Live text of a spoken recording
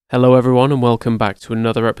Hello everyone and welcome back to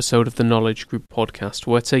another episode of the Knowledge Group podcast.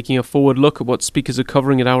 We're taking a forward look at what speakers are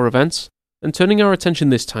covering at our events and turning our attention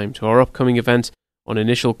this time to our upcoming event on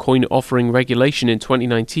initial coin offering regulation in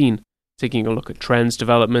 2019, taking a look at trends,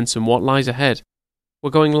 developments and what lies ahead. We're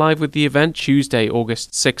going live with the event Tuesday,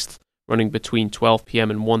 August 6th, running between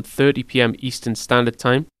 12pm and 1:30pm Eastern Standard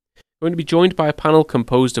Time. We're going to be joined by a panel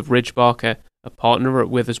composed of Ridge Barker, a partner at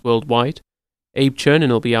Withers Worldwide, Abe Chernin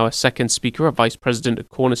will be our second speaker, a vice president at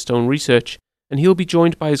Cornerstone Research, and he'll be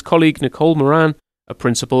joined by his colleague Nicole Moran, a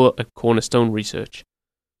principal at Cornerstone Research.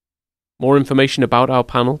 More information about our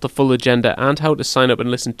panel, the full agenda, and how to sign up and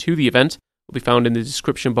listen to the event will be found in the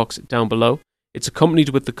description box down below. It's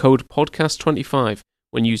accompanied with the code podcast25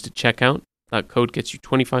 when used at checkout. That code gets you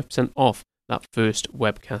 25% off that first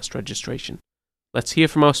webcast registration. Let's hear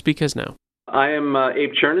from our speakers now. I am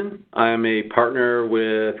Abe Chernin. I am a partner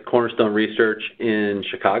with Cornerstone Research in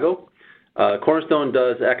Chicago. Cornerstone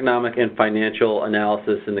does economic and financial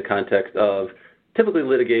analysis in the context of typically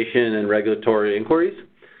litigation and regulatory inquiries.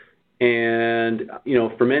 And,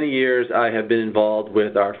 for many years I have been involved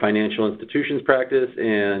with our financial institutions practice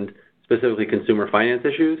and specifically consumer finance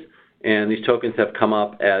issues. And these tokens have come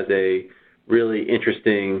up as a really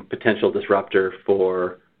interesting potential disruptor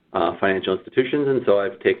for financial institutions, and so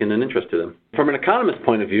I've taken an interest to them. From an economist's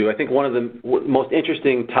point of view, I think one of the most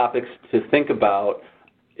interesting topics to think about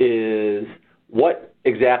is what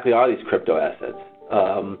exactly are these crypto assets?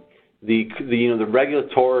 The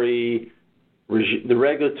regulatory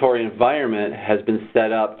environment has been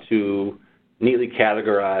set up to neatly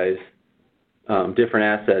categorize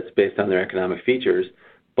different assets based on their economic features.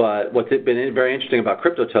 But what's been very interesting about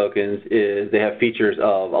crypto tokens is they have features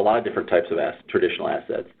of a lot of different types of traditional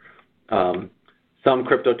assets. Some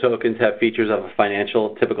crypto tokens have features of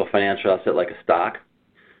a typical financial asset like a stock,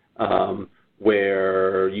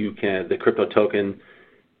 where the crypto token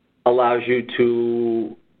allows you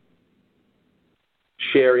to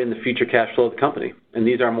share in the future cash flow of the company, and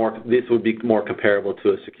this would be more comparable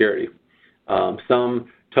to a security. Some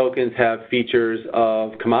tokens have features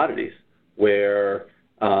of commodities, where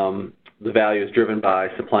the value is driven by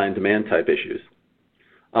supply and demand type issues.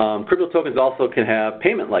 Crypto tokens also can have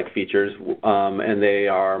payment-like features, and they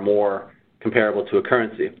are more comparable to a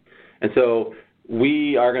currency. And so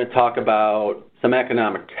we are going to talk about some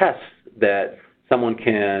economic tests that someone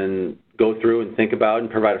can go through and think about and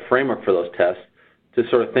provide a framework for those tests to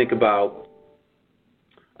sort of think about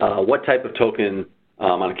what type of token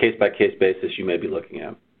on a case-by-case basis you may be looking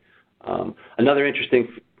at. Another interesting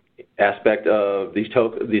aspect of these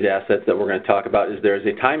assets that we're going to talk about is there's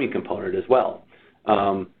a timing component as well.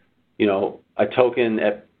 A token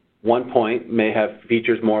at one point may have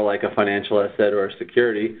features more like a financial asset or a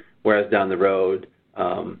security, whereas down the road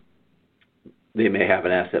they may have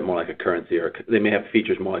an asset more like a currency, or they may have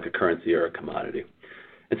features more like a currency or a commodity.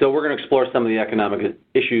 And so we're going to explore some of the economic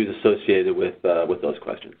issues associated with those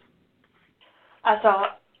questions.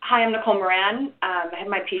 Hi, I'm Nicole Moran. I have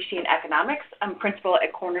my PhD in economics. I'm principal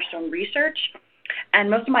at Cornerstone Research, and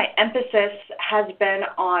most of my emphasis has been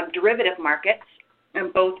on derivative markets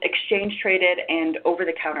and both exchange-traded and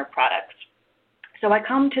over-the-counter products. So I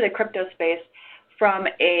come to the crypto space from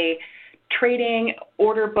a trading,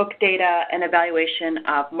 order book data, and evaluation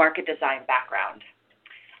of market design background.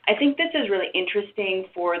 I think this is really interesting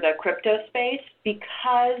for the crypto space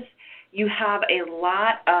because you have a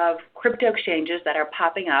lot of crypto exchanges that are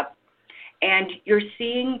popping up, and you're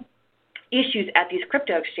seeing issues at these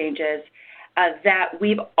crypto exchanges that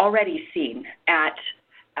we've already seen at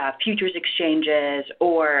futures exchanges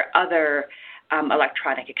or other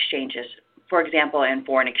electronic exchanges, for example, in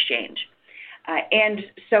foreign exchange. And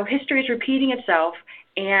so history is repeating itself,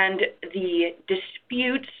 and the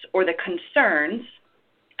disputes or the concerns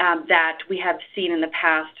that we have seen in the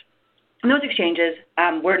past in those exchanges,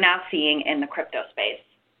 we're now seeing in the crypto space.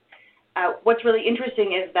 What's really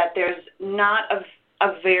interesting is that there's not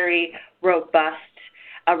a very robust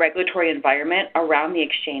regulatory environment around the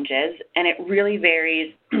exchanges, and it really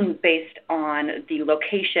varies based on the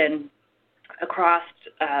location across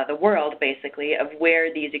the world, basically, of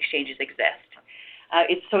where these exchanges exist.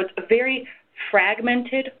 It's a very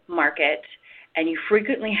fragmented market, and you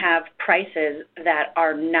frequently have prices that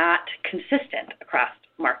are not consistent across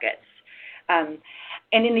markets. And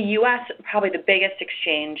in the U.S., probably the biggest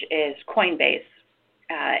exchange is Coinbase,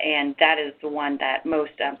 and that is the one that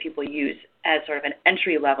most people use as sort of an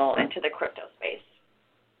entry level into the crypto space.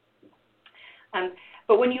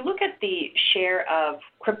 But when you look at the share of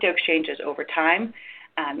crypto exchanges over time,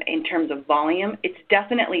 in terms of volume, it's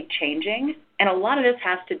definitely changing. And a lot of this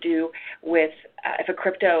has to do with if a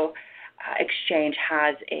crypto exchange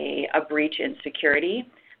has a breach in security,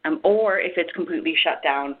 or if it's completely shut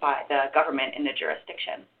down by the government in the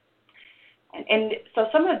jurisdiction. And so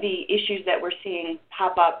some of the issues that we're seeing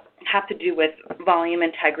pop up have to do with volume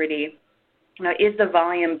integrity. Is the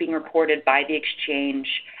volume being reported by the exchange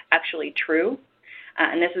actually true?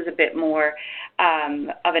 And this is a bit more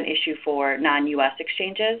of an issue for non-U.S.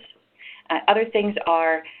 exchanges. Other things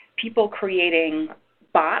are people creating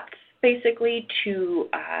bots, basically, to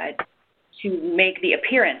make the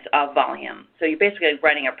appearance of volume. So you're basically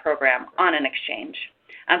running a program on an exchange.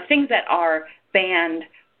 Things that are banned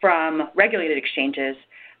from regulated exchanges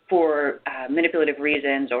for manipulative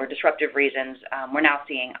reasons or disruptive reasons, we're now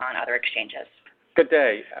seeing on other exchanges. Good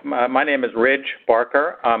day. My name is Ridge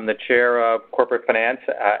Barker. I'm the chair of corporate finance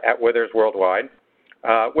at Withers Worldwide.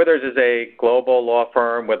 Withers is a global law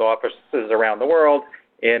firm with offices around the world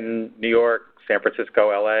in New York, San Francisco,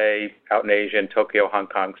 LA, out in Asia, in Tokyo, Hong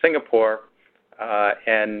Kong, Singapore,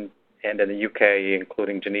 and in the UK,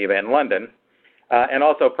 including Geneva and London. And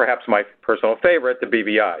also, perhaps my personal favorite, the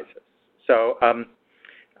BVIs. So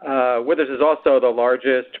Withers is also the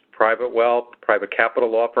largest private wealth, private capital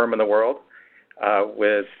law firm in the world,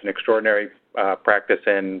 with an extraordinary practice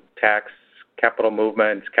in tax, capital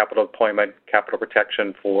movements, capital deployment, capital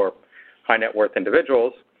protection for high net worth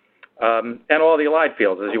individuals, and all the allied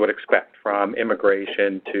fields, as you would expect, from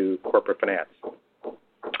immigration to corporate finance.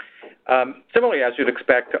 Similarly, as you'd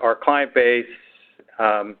expect, our client base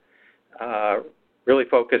really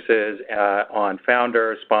focuses on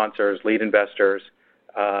founders, sponsors, lead investors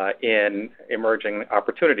in emerging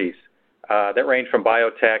opportunities that range from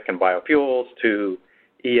biotech and biofuels to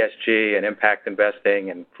ESG and impact investing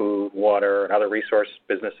in food, water, and other resource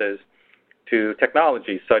businesses to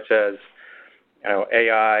technologies such as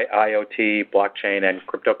AI, IoT, blockchain, and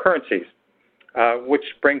cryptocurrencies, which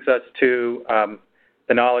brings us to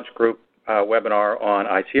the Knowledge Group webinar on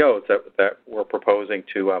ICOs that we're proposing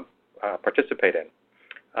to participate in.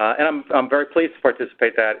 And I'm very pleased to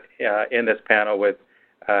participate in this panel with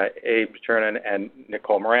Abe Chernin and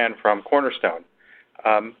Nicole Moran from Cornerstone.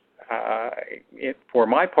 For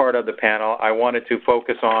my part of the panel, I wanted to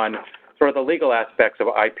focus on sort of the legal aspects of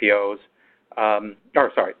ICOs, and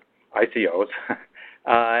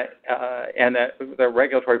the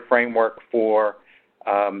regulatory framework for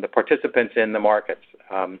the participants in the markets.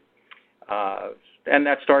 And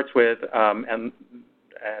that starts with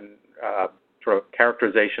sort of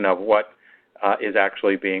characterization of what is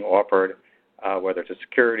actually being offered, whether it's a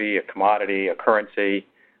security, a commodity, a currency,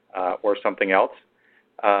 or something else.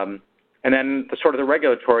 And then the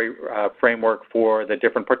regulatory framework for the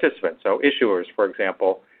different participants. So issuers, for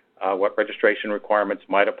example, what registration requirements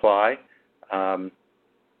might apply,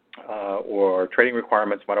 or trading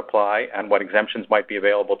requirements might apply, and what exemptions might be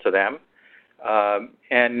available to them.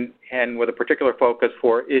 And with a particular focus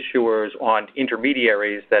for issuers on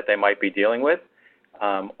intermediaries that they might be dealing with.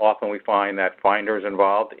 Often we find that finders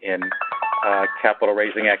involved in capital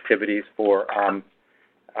raising activities for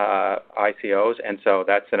ICOs, and so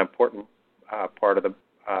that's an important part of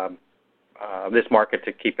this market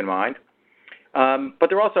to keep in mind. But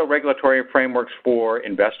there are also regulatory frameworks for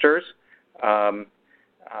investors,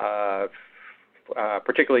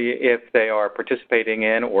 particularly if they are participating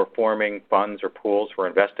in or forming funds or pools for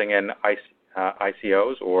investing in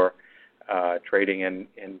ICOs or trading in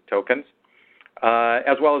tokens,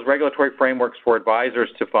 as well as regulatory frameworks for advisors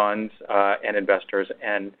to funds and investors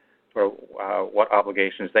and what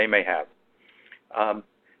obligations they may have.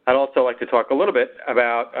 I'd also like to talk a little bit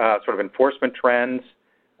about sort of enforcement trends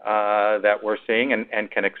that we're seeing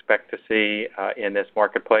and can expect to see in this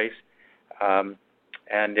marketplace.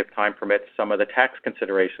 And if time permits, some of the tax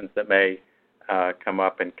considerations that may come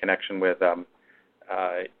up in connection with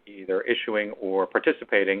either issuing or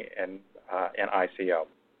participating in an ICO.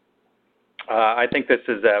 I think this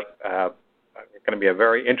is going to be a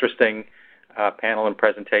very interesting panel and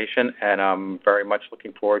presentation, and I'm very much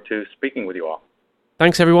looking forward to speaking with you all.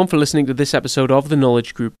 Thanks everyone for listening to this episode of the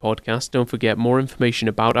Knowledge Group podcast. Don't forget, more information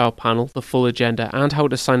about our panel, the full agenda, and how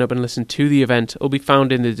to sign up and listen to the event will be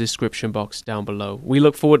found in the description box down below. We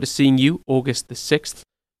look forward to seeing you August the 6th.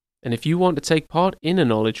 And if you want to take part in a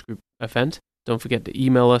Knowledge Group event, don't forget to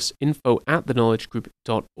email us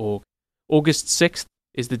info@theknowledgegroup.org. August 6th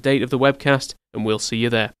is the date of the webcast, and we'll see you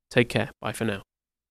there. Take care. Bye for now.